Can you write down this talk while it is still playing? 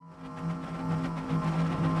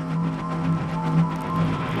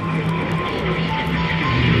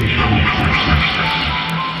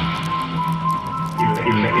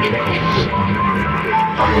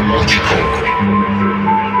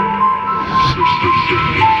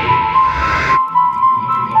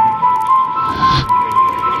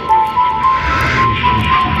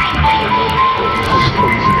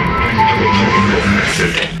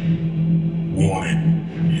Warning,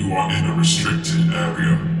 you are in a restricted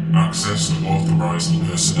area. Access to authorized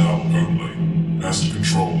personnel only. Pest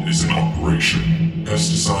Control is in operation.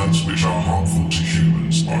 Pesticides which are harmful to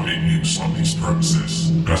humans are in use on these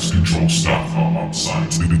premises. Pest Control staff are on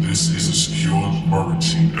site. This is a secured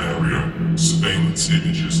quarantine area. Surveillance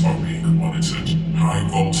images are being monitored. High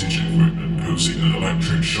voltage equipment posing an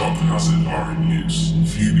electric shock hazard are in use.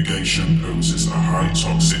 Fumigation poses a high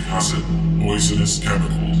toxic hazard. Poisonous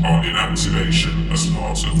chemicals are in activation as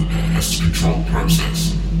part of the pest control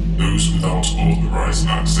process. Those without authorized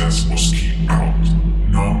access must keep out.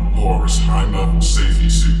 Non-porous high-level safety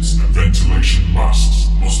suits and ventilation masks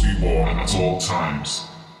must be worn at all times.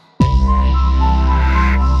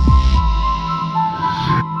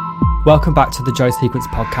 Welcome back to the Joy Sequence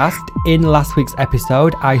podcast. In last week's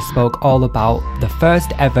episode, I spoke all about the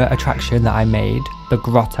first ever attraction that I made, the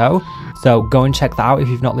grotto. So go and check that out if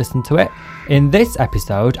you've not listened to it. In this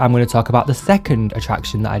episode, I'm going to talk about the second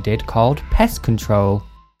attraction that I did called Pest Control.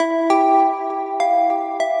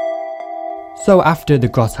 So after the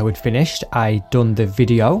grotto had finished, I'd done the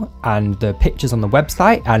video and the pictures on the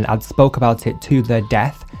website and I'd spoke about it to their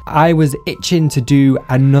death. I was itching to do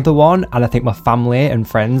another one, and I think my family and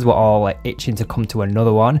friends were all itching to come to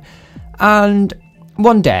another one. And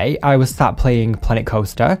one day I was sat playing Planet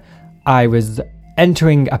Coaster. I was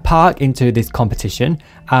entering a park into this competition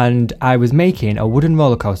and I was making a wooden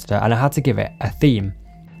roller coaster and I had to give it a theme.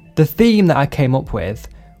 The theme that I came up with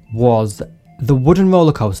was the wooden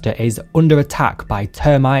roller coaster is under attack by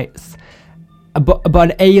termites, but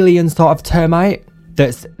an alien sort of termite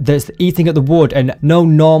that's eating at the wood, and no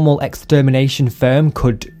normal extermination firm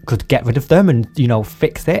could get rid of them and, you know,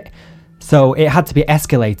 fix it. So it had to be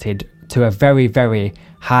escalated to a very, very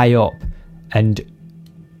high up and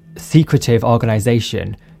secretive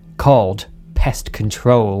organisation called Pest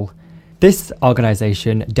Control. This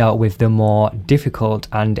organisation dealt with the more difficult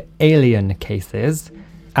and alien cases,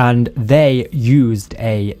 and they used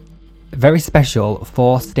a very special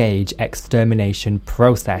 4-stage extermination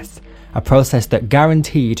process, a process that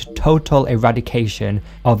guaranteed total eradication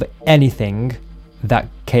of anything that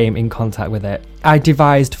came in contact with it. I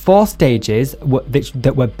devised 4 stages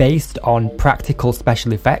that were based on practical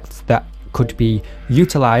special effects that could be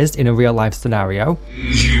utilised in a real-life scenario.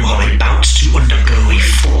 You are about to undergo a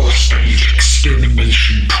 4-stage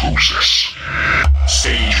extermination process.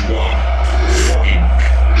 Stage 1, fogging,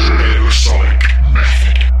 aerosolic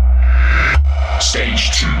method.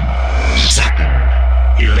 Stage 2, zapping,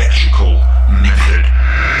 electrical method.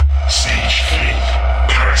 Stage 3,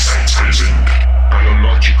 parasitizing,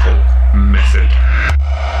 biological method.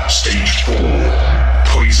 Stage 4,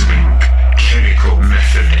 poisoning, chemical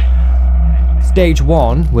method. Stage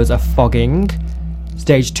 1 was a fogging,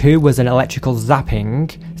 Stage 2 was an electrical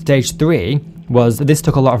zapping, Stage 3 was, this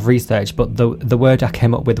took a lot of research, but the word I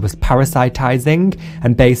came up with was parasitizing,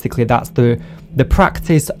 and basically that's the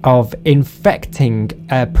practice of infecting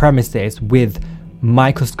premises with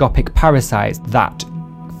microscopic parasites that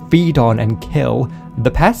feed on and kill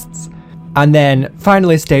the pests. And then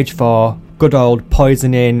finally Stage 4, good old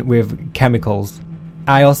poisoning with chemicals.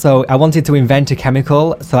 I wanted to invent a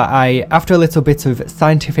chemical, so after a little bit of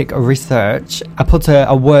scientific research, I put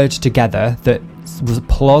a word together that was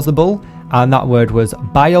plausible, and that word was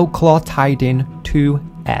biochlortidine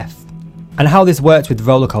 2F. And how this worked with the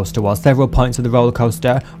roller coaster was several points of the roller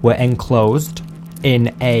coaster were enclosed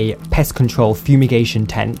in a pest control fumigation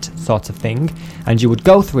tent sort of thing, and you would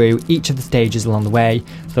go through each of the stages along the way.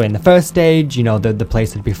 So in the first stage, you know, the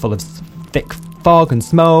place would be full of thick fog and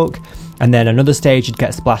smoke. And then another stage you'd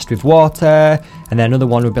get splashed with water, and then another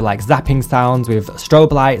one would be like zapping sounds with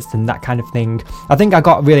strobe lights and that kind of thing. I think I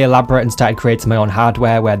got really elaborate and started creating my own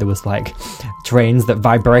hardware where there was like trains that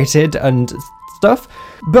vibrated and stuff.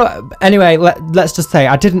 But anyway, let's just say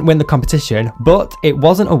I didn't win the competition, but it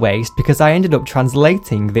wasn't a waste because I ended up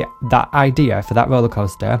translating that idea for that roller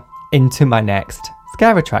coaster into my next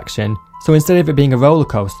scare attraction. So instead of it being a roller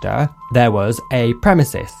coaster, there was a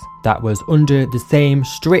premises that was under the same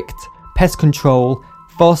strict pest control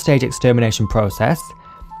 4-stage extermination process,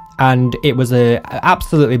 and it was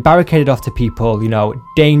absolutely barricaded off to people, you know,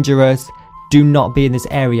 dangerous, do not be in this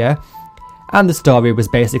area. And the story was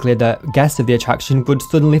basically that guests of the attraction would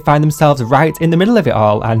suddenly find themselves right in the middle of it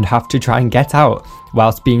all and have to try and get out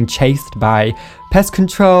whilst being chased by pest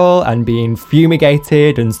control and being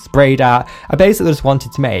fumigated and sprayed at. I basically just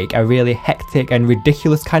wanted to make a really hectic and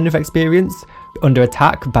ridiculous kind of experience under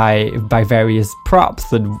attack by various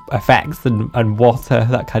props and effects and water,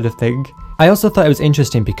 that kind of thing. I also thought it was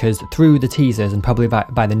interesting because through the teasers and probably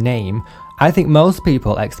by the name, I think most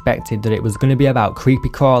people expected that it was going to be about creepy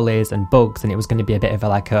crawlies and bugs, and it was going to be a bit of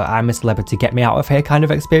I'm a celebrity, get me out of here kind of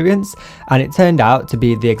experience. And it turned out to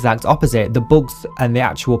be the exact opposite. The bugs and the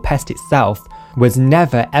actual pest itself was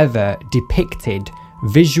never ever depicted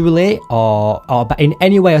visually or in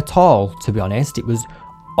any way at all, to be honest. It was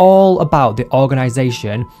all about the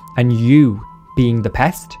organisation and you being the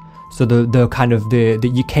pest. So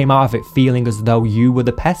the you came out of it feeling as though you were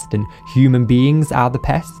the pest and human beings are the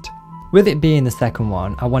pest. With it being the second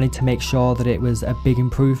one, I wanted to make sure that it was a big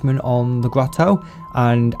improvement on the grotto,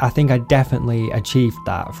 and I think I definitely achieved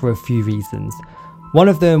that for a few reasons. One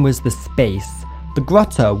of them was the space. The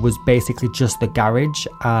grotto was basically just the garage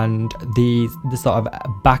and the sort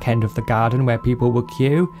of back end of the garden where people would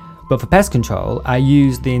queue. But for Pest Control, I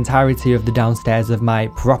used the entirety of the downstairs of my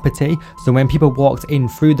property. So when people walked in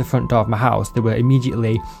through the front door of my house, they were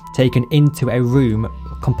immediately taken into a room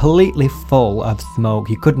completely full of smoke.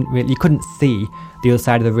 You couldn't see the other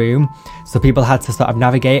side of the room. So people had to sort of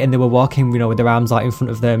navigate, and they were walking, with their arms out in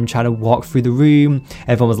front of them, trying to walk through the room.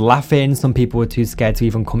 Everyone was laughing. Some people were too scared to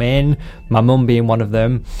even come in, my mum being one of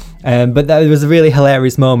them. But there was a really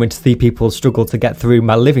hilarious moment to see people struggle to get through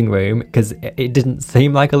my living room because it didn't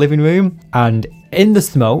seem like a living room. And in the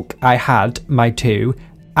smoke, I had my two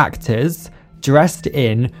actors dressed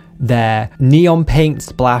in their neon paint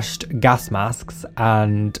splashed gas masks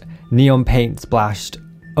and neon paint splashed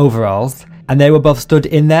overalls. And they were both stood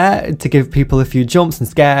in there to give people a few jumps and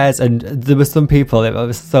scares, and there were some people, it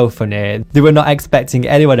was so funny. They were not expecting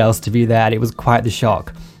anyone else to be there, and it was quite the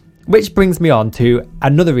shock. Which brings me on to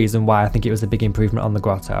another reason why I think it was a big improvement on the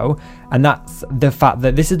grotto, and that's the fact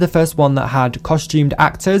that this is the first one that had costumed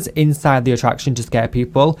actors inside the attraction to scare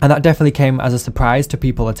people, and that definitely came as a surprise to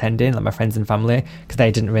people attending, like my friends and family, because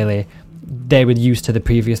they were used to the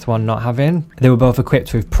previous one not having. They were both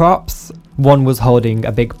equipped with props. One was holding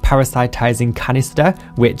a big parasitizing canister,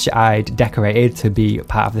 which I'd decorated to be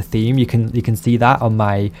part of the theme. You can see that on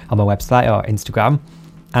my website or Instagram.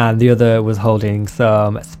 And the other was holding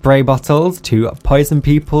some spray bottles to poison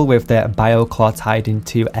people with their bioclaw tied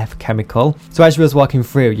into F chemical. So as you was walking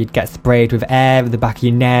through, you'd get sprayed with air at the back of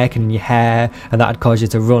your neck and your hair, and that'd cause you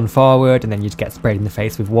to run forward, and then you'd get sprayed in the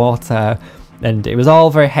face with water. And it was all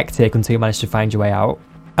very hectic until you managed to find your way out.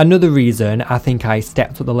 Another reason I think I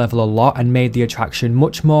stepped up the level a lot and made the attraction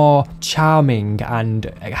much more charming and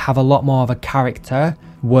have a lot more of a character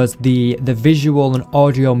was the visual and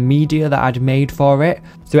audio media that I'd made for it.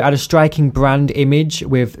 So it had a striking brand image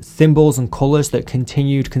with symbols and colours that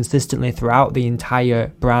continued consistently throughout the entire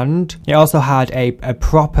brand. It also had a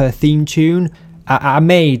proper theme tune. I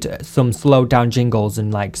made some slowed down jingles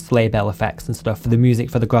and sleigh bell effects and stuff for the music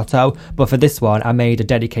for the grotto, but for this one I made a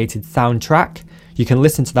dedicated soundtrack. You can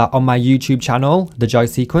listen to that on my YouTube channel, The Joy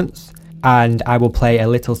Sequence, and I will play a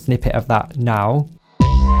little snippet of that now.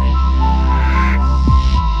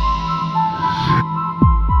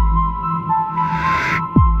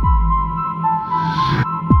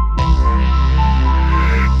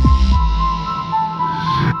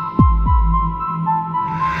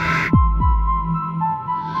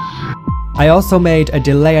 I also made a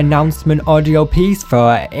delay announcement audio piece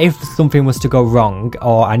for if something was to go wrong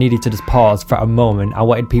or I needed to just pause for a moment. I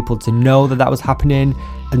wanted people to know that was happening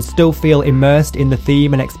and still feel immersed in the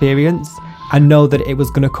theme and experience and know that it was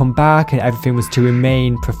going to come back and everything was to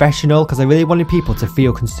remain professional, because I really wanted people to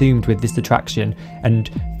feel consumed with this attraction and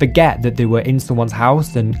forget that they were in someone's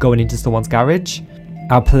house and going into someone's garage.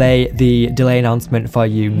 I'll play the delay announcement for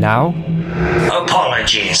you now.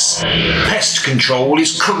 Apologies. Pest Control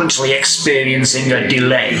is currently experiencing a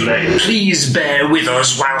delay. Please bear with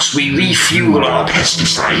us whilst we refuel our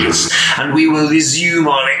pesticides, and we will resume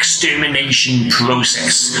our extermination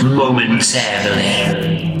process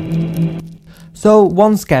momentarily. So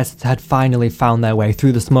once guests had finally found their way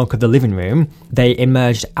through the smoke of the living room, they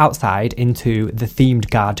emerged outside into the themed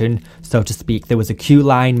garden, so to speak. There was a queue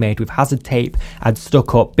line made with hazard tape. I'd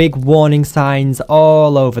stuck up big warning signs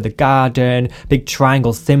all over the garden, big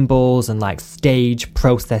triangle symbols and stage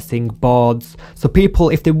processing boards. So people,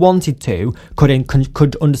 if they wanted to,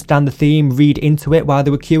 could understand the theme, read into it while they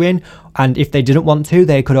were queuing. And if they didn't want to,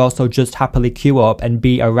 they could also just happily queue up and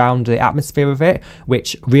be around the atmosphere of it,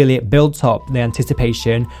 which really builds up the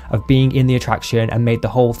anticipation of being in the attraction and made the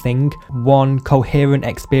whole thing one coherent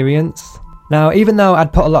experience. Now, even though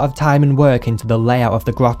I'd put a lot of time and work into the layout of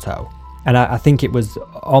the grotto, And I think it was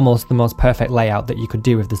almost the most perfect layout that you could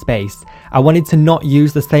do with the space. I wanted to not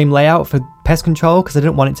use the same layout for Pest Control because I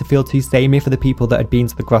didn't want it to feel too samey for the people that had been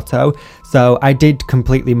to the grotto. So I did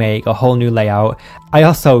completely make a whole new layout. I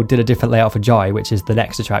also did a different layout for Joy, which is the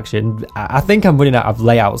next attraction. I think I'm running out of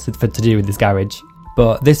layouts to do with this garage.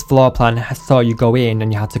 But this floor plan saw you go in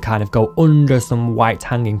and you had to kind of go under some white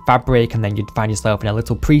hanging fabric, and then you'd find yourself in a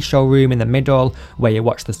little pre-show room in the middle where you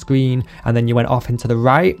watch the screen, and then you went off into the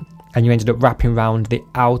right and you ended up wrapping around the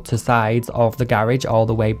outer sides of the garage all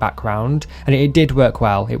the way back round. And it did work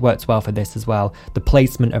well. It worked well for this as well. The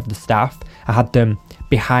placement of the staff, I had them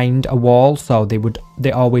behind a wall, so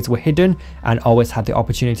they always were hidden and always had the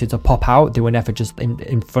opportunity to pop out. They were never just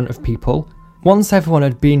in front of people. Once everyone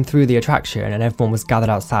had been through the attraction and everyone was gathered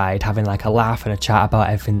outside having like a laugh and a chat about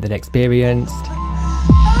everything they'd experienced.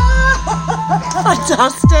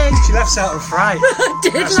 Fantastic! She laughs out of fright. I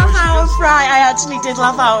did laugh out of fright. I actually did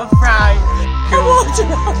laugh out of fright. Cool. I walked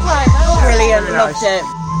out of fright. Brilliant, Very loved nice. it.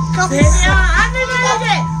 I did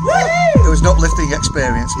it! Woo! It was an uplifting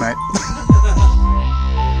experience, mate.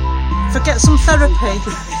 Forget some therapy.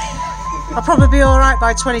 I'll probably be alright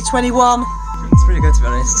by 2021. It's pretty good, to be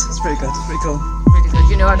honest. It's pretty good. It's pretty cool. Really good.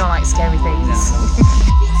 You know I don't like scary things.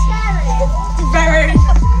 Very.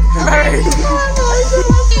 Very.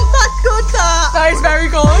 That's good, that. That is very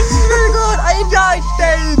good. Very good. I enjoyed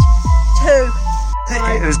stage 2.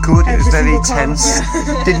 It was good. It was very tense.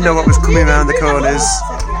 Didn't know what was coming around the corners.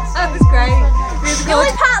 That was great. The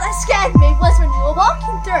only part that scared me was when you were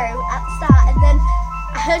walking through at the start, and then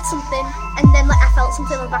I heard something, and then like I felt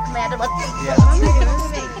something on the back of my head. I went,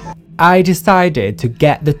 I decided to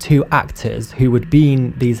get the two actors who had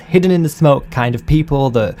been these hidden in the smoke kind of people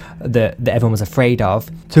that everyone was afraid of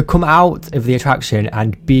to come out of the attraction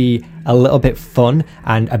and be a little bit fun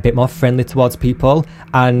and a bit more friendly towards people.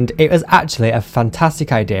 And it was actually a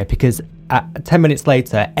fantastic idea because 10 minutes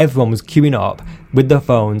later, everyone was queuing up with their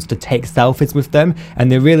phones to take selfies with them,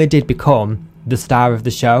 and they really did become the star of the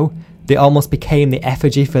show. They almost became the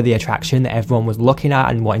effigy for the attraction that everyone was looking at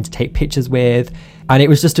and wanting to take pictures with. And it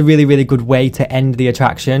was just a really, really good way to end the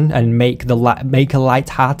attraction and make a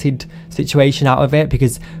light-hearted situation out of it.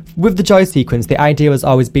 Because with the Joy sequence, the idea has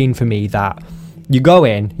always been for me that you go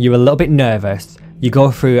in, you're a little bit nervous, you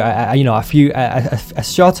go through a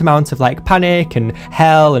short amount of like panic and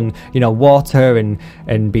hell and water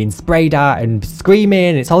and being sprayed at and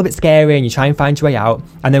screaming. It's all a bit scary, and you try and find your way out.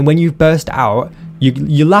 And then when you burst out,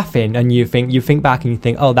 you're laughing and you think back and you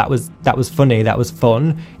think, oh, that was funny, that was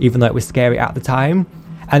fun, even though it was scary at the time.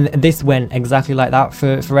 And this went exactly like that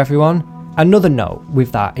for everyone. Another note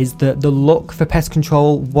with that is that the look for Pest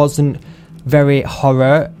Control wasn't very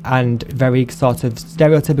horror and very sort of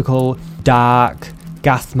stereotypical dark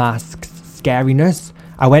gas masks scariness.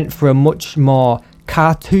 I went for a much more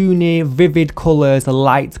cartoony, vivid colours, a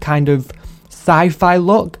light kind of sci-fi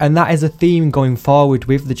look, and that is a theme going forward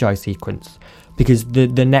with the Joy sequence. Because the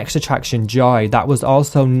next attraction, Joy, that was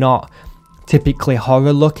also not typically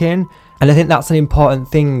horror looking. And I think that's an important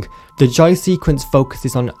thing. The Joy sequence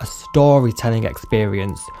focuses on a storytelling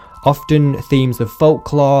experience. Often themes of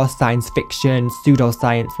folklore, science fiction,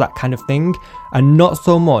 pseudoscience, that kind of thing. And not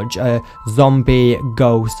so much a zombie,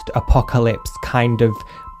 ghost, apocalypse kind of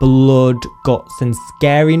blood, guts and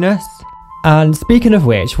scariness. And speaking of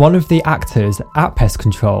which, one of the actors at Pest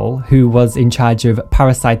Control, who was in charge of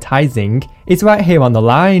parasitizing, is right here on the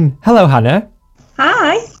line. Hello, Hannah.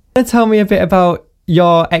 Hi. Tell me a bit about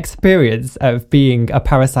your experience of being a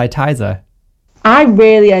parasitizer. I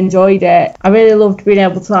really enjoyed it. I really loved being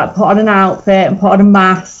able to like put on an outfit and put on a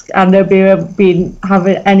mask and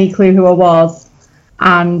having any clue who I was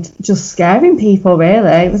and just scaring people, really.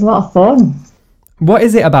 It was a lot of fun. What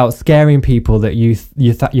is it about scaring people that you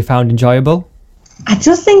found enjoyable? I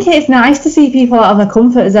just think it's nice to see people out of their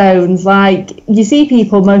comfort zones. Like, you see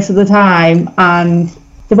people most of the time and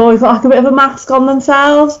they've always got like a bit of a mask on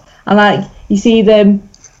themselves, and like you see them,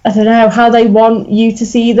 I don't know, how they want you to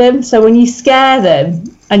see them. So when you scare them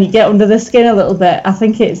and you get under the skin a little bit, I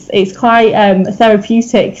think it's quite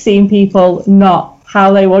therapeutic seeing people not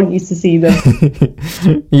how they want you to see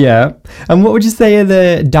them. Yeah. And what would you say are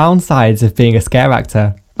the downsides of being a scare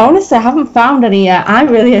actor? Honestly, I haven't found any yet. I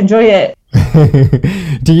really enjoy it.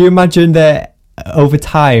 Do you imagine that over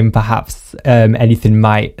time, perhaps anything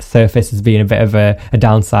might surface as being a bit of a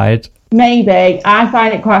downside? Maybe. I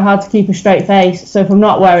find it quite hard to keep a straight face. So if I'm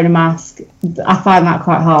not wearing a mask, I find that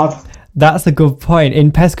quite hard. That's a good point.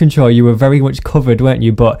 In Pest Control, you were very much covered, weren't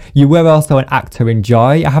you? But you were also an actor in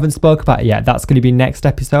Joy. I haven't spoke about it yet. That's going to be next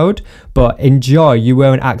episode. But in Joy, you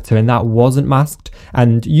were an actor and that wasn't masked.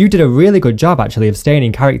 And you did a really good job, actually, of staying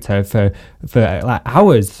in character for like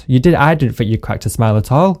hours. I didn't think you cracked a smile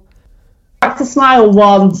at all. I cracked a smile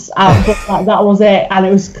once, but like, that was it. And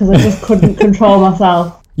it was because I just couldn't control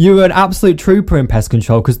myself. You were an absolute trooper in Pest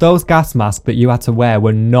Control because those gas masks that you had to wear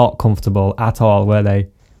were not comfortable at all, were they?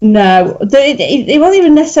 No, it wasn't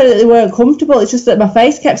even necessarily that they weren't comfortable. It's just that my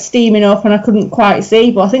face kept steaming up and I couldn't quite see.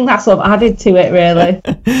 But I think that sort of added to it, really.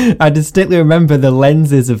 I distinctly remember the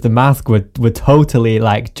lenses of the mask were totally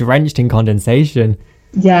like drenched in condensation.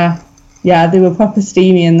 Yeah, they were proper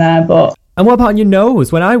steamy in there. But and what about on your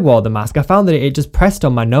nose? When I wore the mask, I found that it just pressed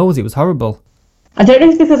on my nose. It was horrible. I don't know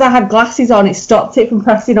if it's because I had glasses on, it stopped it from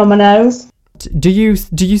pressing on my nose. Do you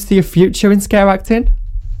see a future in scare acting?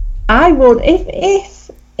 I would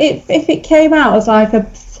if it came out as like a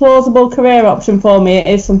plausible career option for me. It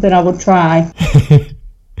is something I would try.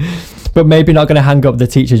 But maybe not going to hang up the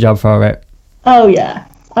teacher job for it. Oh yeah,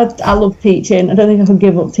 I love teaching. I don't think I could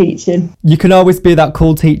give up teaching. You can always be that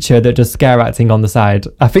cool teacher that does scare acting on the side.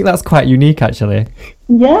 I think that's quite unique, actually.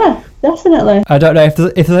 Yeah, definitely. I don't know if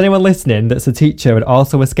there's anyone listening that's a teacher and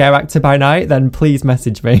also a scare actor by night, then please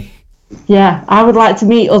message me. Yeah, I would like to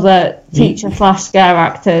meet other teacher/scare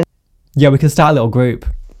actors. Yeah, we can start a little group.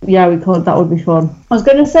 Yeah, we could. That would be fun. I was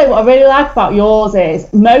going to say, what I really like about yours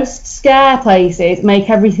is most scare places make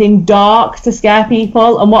everything dark to scare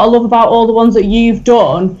people. And what I love about all the ones that you've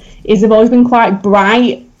done is they've always been quite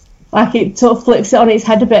bright. Like, it sort of flips it on its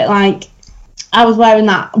head a bit. Like, I was wearing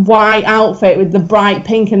that white outfit with the bright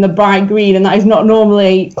pink and the bright green, and that is not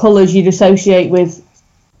normally colours you'd associate with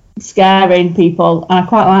scaring people. And I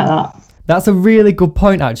quite like that. That's a really good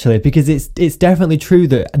point, actually, because it's definitely true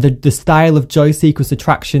that the style of Joy Sequence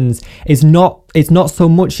attractions is not so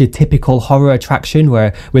much your typical horror attraction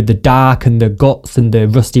where with the dark and the guts and the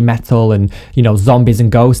rusty metal and, you know, zombies and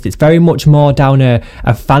ghosts. It's very much more down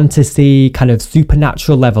a fantasy kind of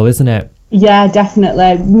supernatural level, isn't it? Yeah,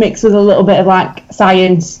 definitely. Mixed with a little bit of like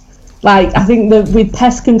science. Like, I think that with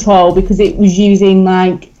Pest Control, because it was using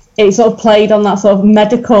like, it sort of played on that sort of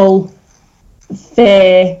medical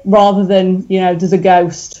fear rather than, you know, there's a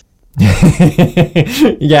ghost.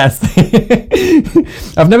 Yes.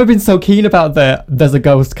 I've never been so keen about there's a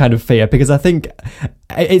ghost kind of fear, because I think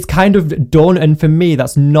it's kind of done, and for me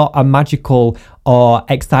that's not a magical or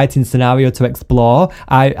exciting scenario to explore.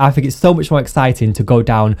 I think it's so much more exciting to go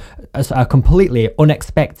down a completely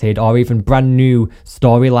unexpected or even brand new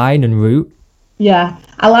storyline and route. Yeah,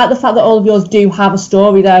 I like the fact that all of yours do have a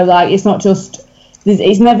story though. Like, it's not just,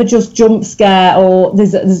 it's never just jump scare, or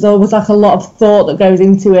there's always like a lot of thought that goes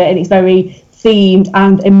into it, and it's very themed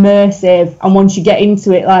and immersive, and once you get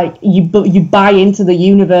into it, like, you buy into the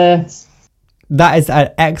universe. That is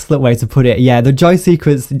an excellent way to put it. Yeah, the Joy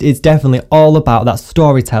Sequence is definitely all about that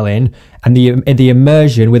storytelling and the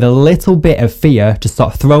immersion with a little bit of fear just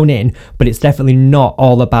sort of thrown in, but it's definitely not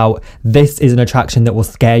all about this is an attraction that will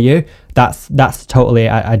scare you. That's totally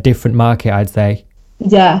a different market, I'd say.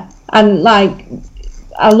 Yeah, and like,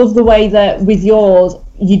 I love the way that with yours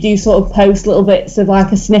you do sort of post little bits of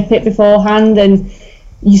like a snippet beforehand, and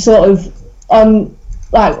you sort of on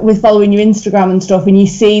like with following your Instagram and stuff, and you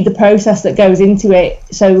see the process that goes into it.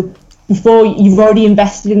 So before, you've already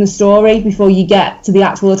invested in the story before you get to the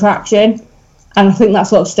actual attraction, and I think that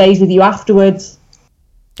sort of stays with you afterwards.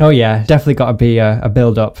 Oh yeah, definitely got to be a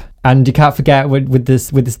build up, and you can't forget with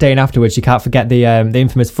the staying afterwards. You can't forget the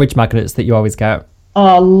infamous fridge magnets that you always get. Oh,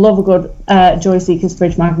 I love a good Joy Seekers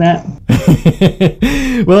fridge magnet.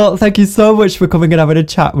 Well, thank you so much for coming and having a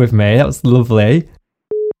chat with me. That was lovely.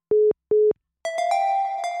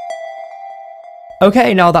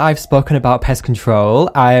 Okay, now that I've spoken about Pest Control,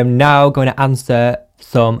 I am now going to answer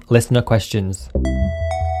some listener questions.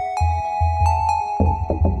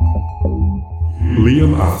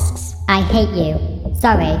 Liam asks, I hate you.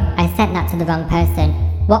 Sorry, I sent that to the wrong person.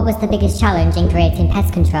 What was the biggest challenge in creating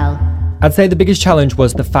Pest Control? I'd say the biggest challenge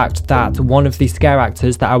was the fact that one of the scare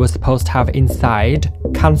actors that I was supposed to have inside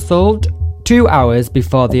cancelled 2 hours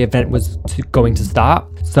before the event was going to start.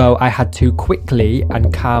 So I had to quickly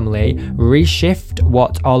and calmly reshift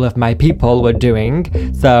what all of my people were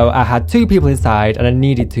doing. So I had 2 people inside and I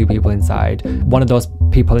needed 2 people inside. One of those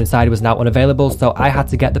people inside was now unavailable, so I had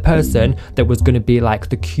to get the person that was going to be like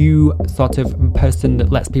the queue sort of person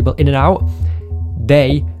that lets people in and out.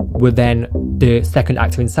 They were then the second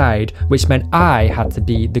actor inside, which meant I had to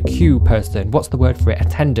be the queue person. What's the word for it?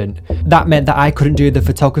 Attendant. That meant that I couldn't do the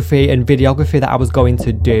photography and videography that I was going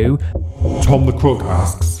to do. Tom the Crook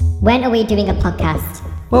asks, when are we doing a podcast?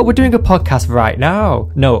 Well, we're doing a podcast right now.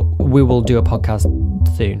 No, we will do a podcast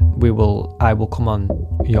soon. I will come on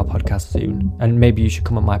your podcast soon. And maybe you should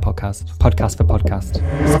come on my podcast. Podcast for podcast.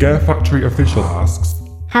 Scare Factory Official asks,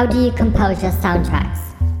 How do you compose your soundtracks?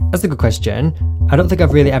 That's a good question. I don't think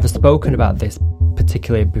I've really ever spoken about this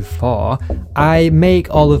particularly before. I make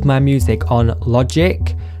all of my music on Logic,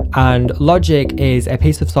 and Logic is a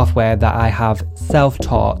piece of software that I have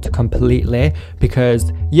self-taught completely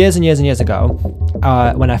because years and years and years ago,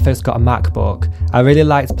 when I first got a MacBook, I really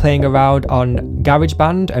liked playing around on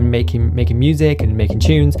GarageBand and making music and making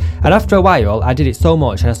tunes. And after a while, I did it so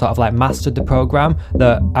much and I sort of like mastered the program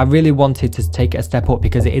that I really wanted to take it a step up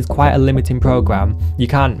because it is quite a limiting program. You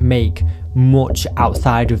can't make much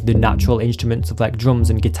outside of the natural instruments of like drums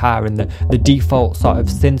and guitar and the default sort of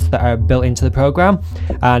synths that are built into the program,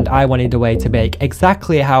 and I wanted a way to make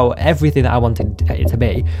exactly how everything that I wanted it to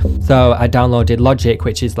be. So I downloaded Logic,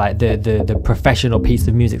 which is like the professional piece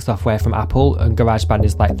of music software from Apple, and GarageBand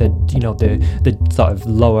is like the sort of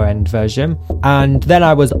lower end version. And then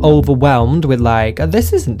I was overwhelmed with like,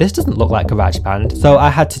 this doesn't look like GarageBand. So I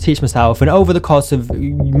had to teach myself, and over the course of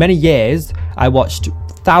many years I watched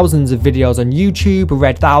thousands of videos on YouTube,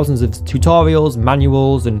 read thousands of tutorials,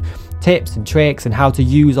 manuals and tips and tricks and how to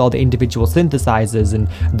use all the individual synthesizers and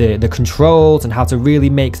the controls and how to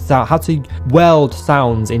really make sound, how to weld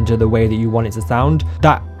sounds into the way that you want it to sound.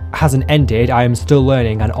 That hasn't ended. I am still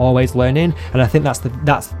learning and always learning, and I think that's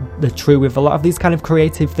the true with a lot of these kind of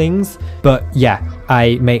creative things. But yeah,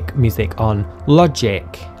 I make music on Logic.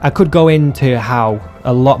 I could go into how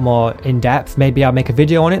a lot more in depth. Maybe I'll make a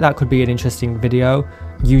video on it. That could be an interesting video.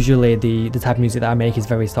 Usually the type of music that I make is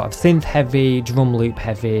very sort of synth heavy, drum loop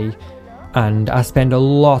heavy, and I spend a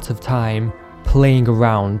lot of time playing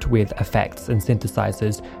around with effects and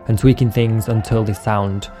synthesizers and tweaking things until they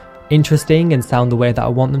sound interesting and sound the way that I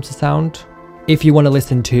want them to sound. If you want to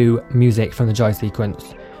listen to music from the Joy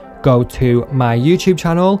Sequence, go to my YouTube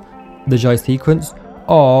channel, The Joy Sequence,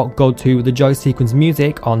 or go to The Joy Sequence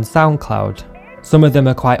Music on SoundCloud. Some of them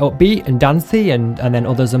are quite upbeat and dancey, and then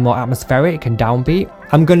others are more atmospheric and downbeat.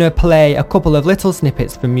 I'm gonna play a couple of little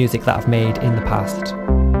snippets from music that I've made in the past.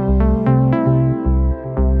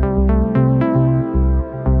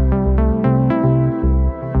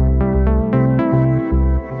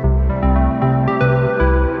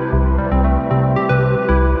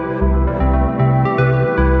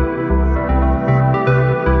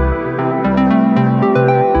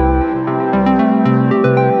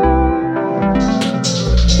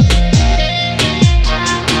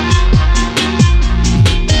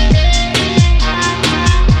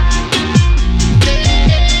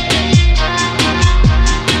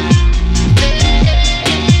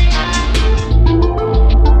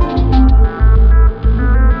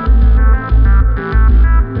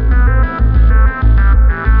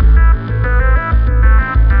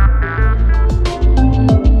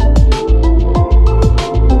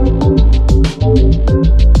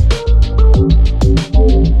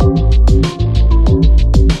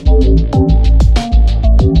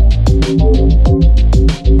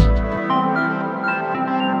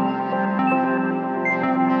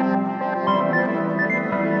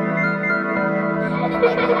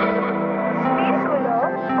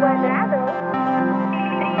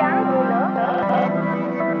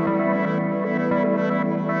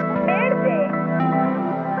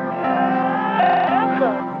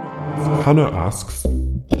 Hannah asks,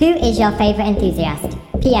 Who is your favourite enthusiast?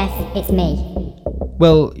 P.S. It's me.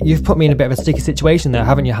 Well, you've put me in a bit of a sticky situation there,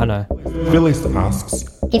 haven't you, Hannah? Phyllis asks,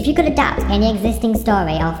 If you could adapt any existing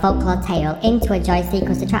story or folklore tale into a Joy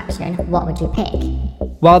Sequence attraction, what would you pick?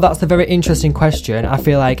 Well, that's a very interesting question. I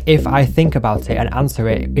feel like if I think about it and answer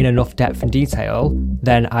it in enough depth and detail,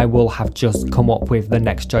 then I will have just come up with the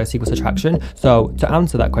next Joy Sequence attraction. So to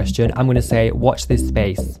answer that question, I'm going to say watch this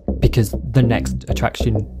space, because the next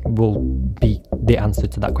attraction will be the answer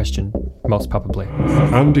to that question, most probably.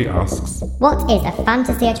 Andy asks, What is a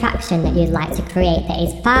fantasy attraction that you'd like to create that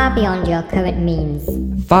is far beyond your current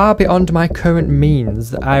means? Far beyond my current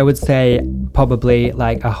means, I would say probably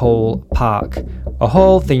like a whole park. A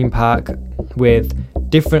whole theme park with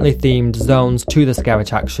differently themed zones to the scare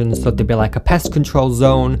attractions. So there'd be like a pest control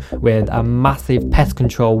zone with a massive pest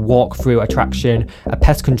control walkthrough attraction, a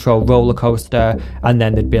pest control roller coaster, and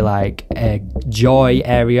then there'd be like a joy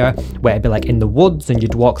area where it'd be like in the woods and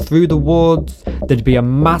you'd walk through the woods. There'd be a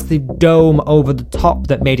massive dome over the top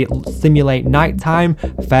that made it simulate nighttime,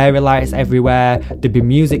 fairy lights everywhere. There'd be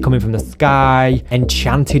music coming from the sky,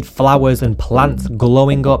 enchanted flowers and plants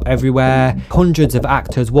glowing up everywhere, hundreds of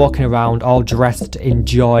actors walking around all dressed in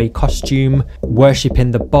joy costume,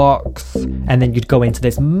 worshipping the box. And then you'd go into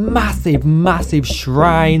this massive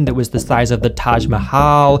shrine that was the size of the Taj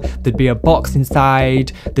Mahal. There'd be a box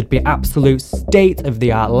inside. There'd be absolute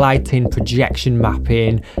state-of-the-art lighting, projection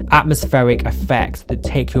mapping, atmospheric effects that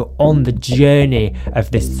take you on the journey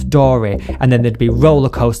of this story. And then there'd be roller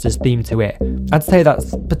coasters themed to it. I'd say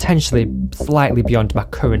that's potentially slightly beyond my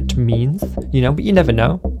current means, but you never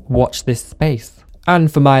know. Watch this space.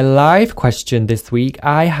 And for my live question this week,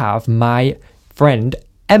 I have my friend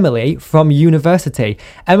Emily from university.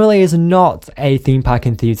 Emily is not a theme park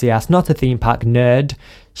enthusiast, not a theme park nerd.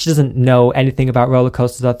 She doesn't know anything about roller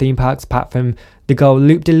coasters or theme parks apart from they go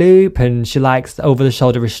loop-de-loop, and she likes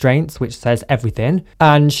over-the-shoulder restraints, which says everything.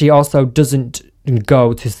 And she also doesn't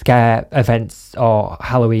go to scare events or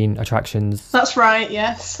Halloween attractions. That's right,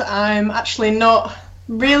 yes. I'm actually not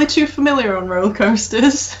really too familiar on roller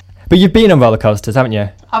coasters. But you've been on roller coasters, haven't you?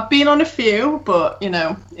 I've been on a few, but,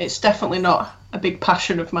 it's definitely not a big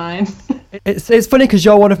passion of mine. It's funny because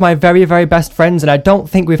you're one of my very, very best friends, and I don't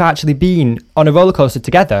think we've actually been on a roller coaster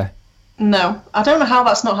together. No, I don't know how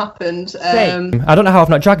that's not happened. I don't know how I've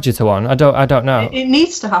not dragged you to one. I don't know. It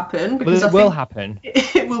needs to happen because it will happen.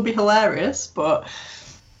 It will be hilarious, but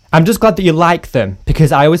I'm just glad that you like them,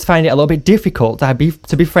 because I always find it a little bit difficult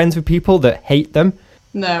to be friends with people that hate them.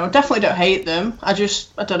 No, I definitely don't hate them. I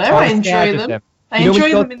don't know. I enjoy them. I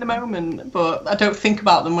enjoy them in the moment, but I don't think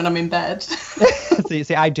about them when I'm in bed. See,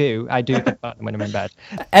 I do think about them when I'm in bed.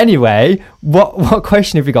 Anyway, what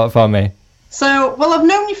question have you got for me? So, well, I've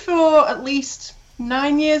known you for at least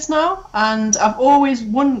 9 years now, and I've always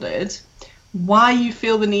wondered why you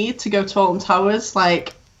feel the need to go to Alton Towers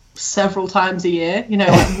like several times a year.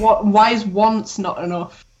 Why is once not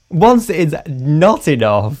enough? Once is not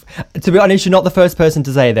enough. To be honest, you're not the first person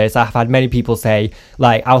to say this. I've had many people say,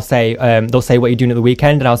 they'll say, what are you doing at the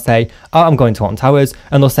weekend? And I'll say, oh, I'm going to Alton Towers.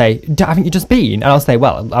 And they'll say, haven't you just been? And I'll say,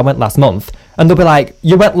 well, I went last month. And they'll be like,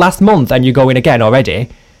 you went last month and you're going again already?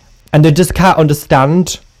 And they just can't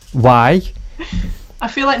understand why. I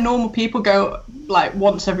feel like normal people go like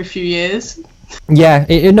once every few years. Yeah,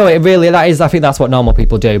 I think that's what normal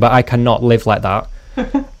people do, but I cannot live like that.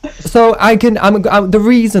 So the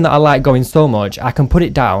reason that I like going so much, I can put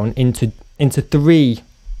it down into 3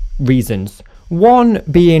 reasons. One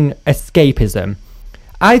being escapism.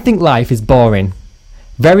 I think life is boring,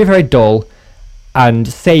 very, very dull and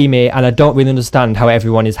samey, and I don't really understand how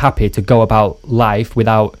everyone is happy to go about life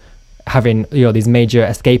without having these major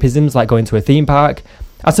escapisms like going to a theme park.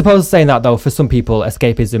 I suppose saying that though, for some people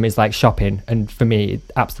escapism is like shopping, and for me it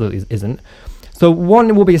absolutely isn't. So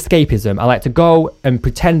one will be escapism. I like to go and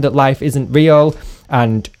pretend that life isn't real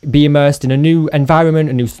and be immersed in a new environment,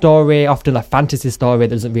 a new story, often a fantasy story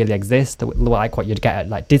that doesn't really exist, like what you'd get at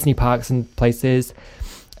like Disney parks and places,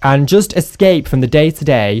 and just escape from the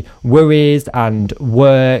day-to-day worries and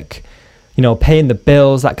work, paying the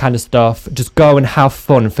bills, that kind of stuff. Just go and have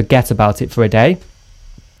fun, forget about it for a day.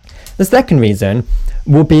 The second reason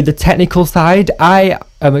will be the technical side. I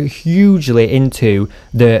am hugely into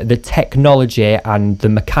the technology and the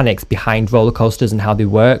mechanics behind roller coasters and how they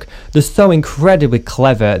work. They're so incredibly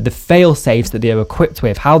clever. The fail-safes that they are equipped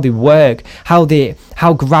with, how they work, how they're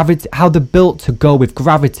built to go with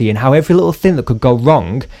gravity, and how every little thing that could go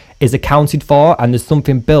wrong is accounted for, and there's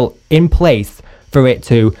something built in place for it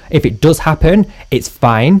to, if it does happen, it's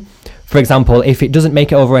fine. For example, if it doesn't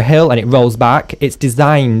make it over a hill and it rolls back, it's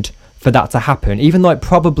designed for that to happen, even though it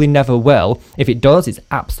probably never will. If it does, it's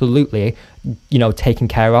absolutely, taken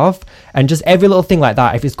care of. And just every little thing like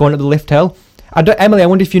that, if it's going up the lift hill, Emily, I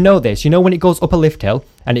wonder if you know this. When it goes up a lift hill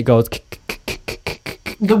and it goes...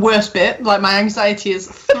 The worst bit, like my anxiety is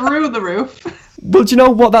through the roof. Well, do you know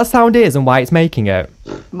what that sound is and why it's making it?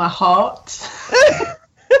 My heart.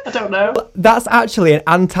 I don't know. That's actually an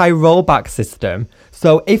anti-rollback system.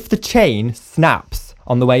 So if the chain snaps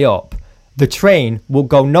on the way up, the train will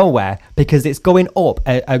go nowhere because it's going up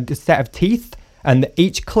a set of teeth, and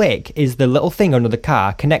each click is the little thing under the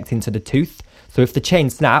car connecting to the tooth. So if the chain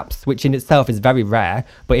snaps, which in itself is very rare,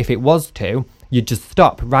 but if it was to, you'd just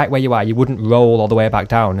stop right where you are. You wouldn't roll all the way back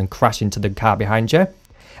down and crash into the car behind you.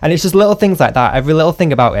 And it's just little things like that. Every little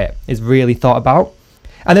thing about it is really thought about.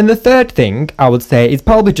 And then the third thing I would say is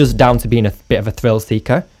probably just down to being a bit of a thrill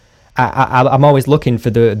seeker. I'm always looking for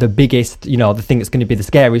the biggest, the thing that's going to be the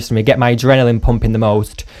scariest for me, get my adrenaline pumping the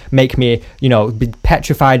most, make me, be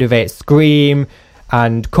petrified of it, scream,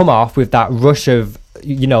 and come off with that rush of,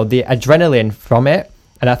 the adrenaline from it.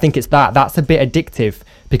 And I think that's a bit addictive,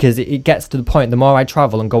 because it gets to the point, the more I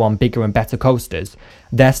travel and go on bigger and better coasters,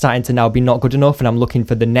 they're starting to now be not good enough, and I'm looking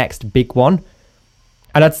for the next big one.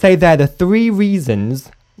 And I'd say they're the 3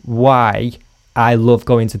 reasons why I love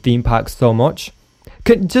going to theme parks so much.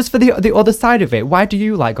 Just for the other side of it, why do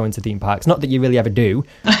you like going to theme parks? Not that you really ever do.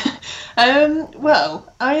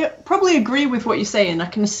 Well, I probably agree with what you're saying. I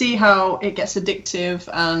can see how it gets addictive,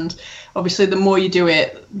 and obviously the more you do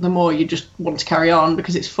it, the more you just want to carry on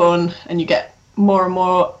because it's fun and you get more and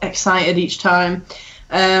more excited each time.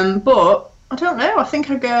 But I don't know. I think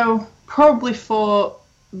I go probably for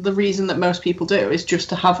the reason that most people do, is just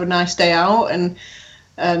to have a nice day out, and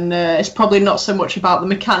it's probably not so much about the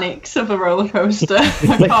mechanics of a roller coaster.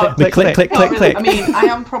 Click. I mean, I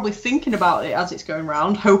am probably thinking about it as it's going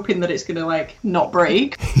round, hoping that it's going to not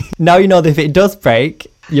break. Now you know that if it does break,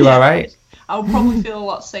 you're all right. I'll probably feel a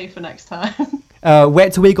lot safer next time.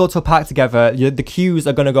 Wait till we go to a park together. The queues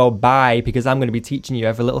are going to go by, because I'm going to be teaching you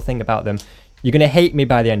every little thing about them. You're going to hate me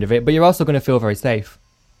by the end of it, but you're also going to feel very safe.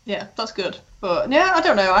 Yeah, that's good. But yeah, I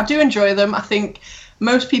don't know. I do enjoy them. I think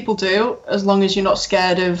most people do, as long as you're not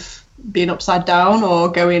scared of being upside down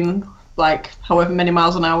or going however many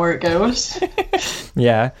miles an hour it goes.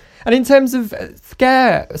 Yeah. And in terms of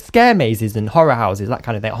scare mazes and horror houses, that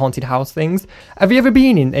kind of thing, haunted house things, have you ever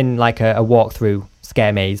been in a walk-through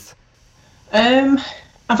scare maze? I've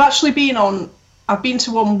been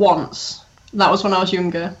to one once. That was when I was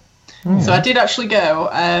younger. So I did actually go.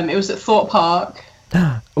 It was at Thorpe Park.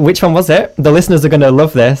 Which one was it? The listeners are going to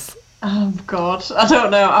love this. Oh God, I don't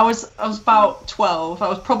know. I was about 12. I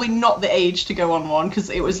was probably not the age to go on one, because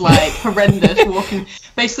it was horrendous walking.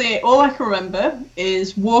 Basically, all I can remember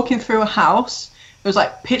is walking through a house. It was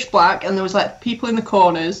pitch black, and there was people in the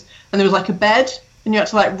corners, and there was a bed, and you had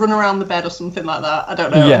to run around the bed or something like that. I don't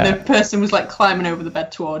know. Yeah. And the person was climbing over the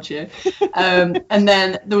bed towards you. And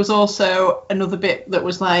then there was also another bit that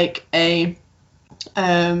was I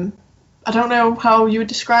don't know how you would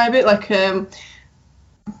describe it,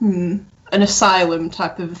 an asylum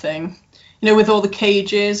type of thing, with all the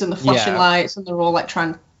cages and the flashing lights, and they're all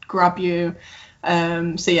trying to grab you.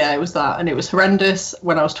 So yeah, it was that, and it was horrendous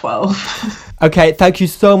when I was 12. Okay, thank you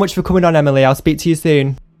so much for coming on, Emily. I'll speak to you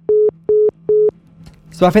soon.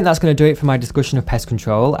 So I think that's going to do it for my discussion of pest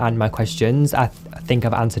control and my questions. I think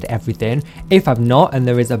I've answered everything. If I've not, and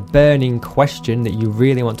there is a burning question that you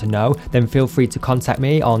really want to know, then feel free to contact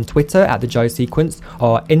me on Twitter at The Joy Sequence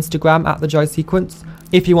or Instagram at The Joy Sequence.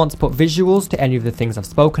 If you want to put visuals to any of the things I've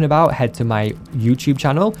spoken about, head to my YouTube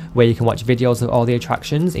channel, where you can watch videos of all the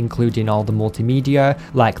attractions, including all the multimedia,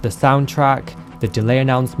 like the soundtrack, the delay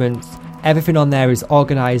announcements. Everything on there is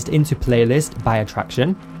organised into playlist by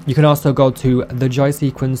attraction. You can also go to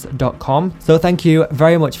thejoysequence.com. So thank you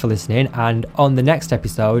very much for listening, and on the next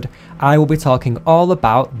episode, I will be talking all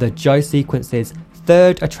about the Joy Sequence's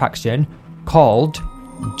 3rd attraction, called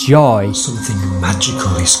Joy. Something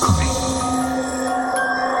magical is coming.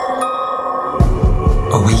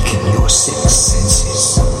 Awaken your 6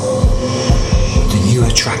 senses. The new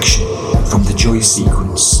attraction from the Joy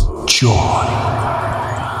Sequence, Joy.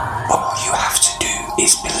 All you have to do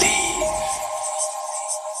is believe.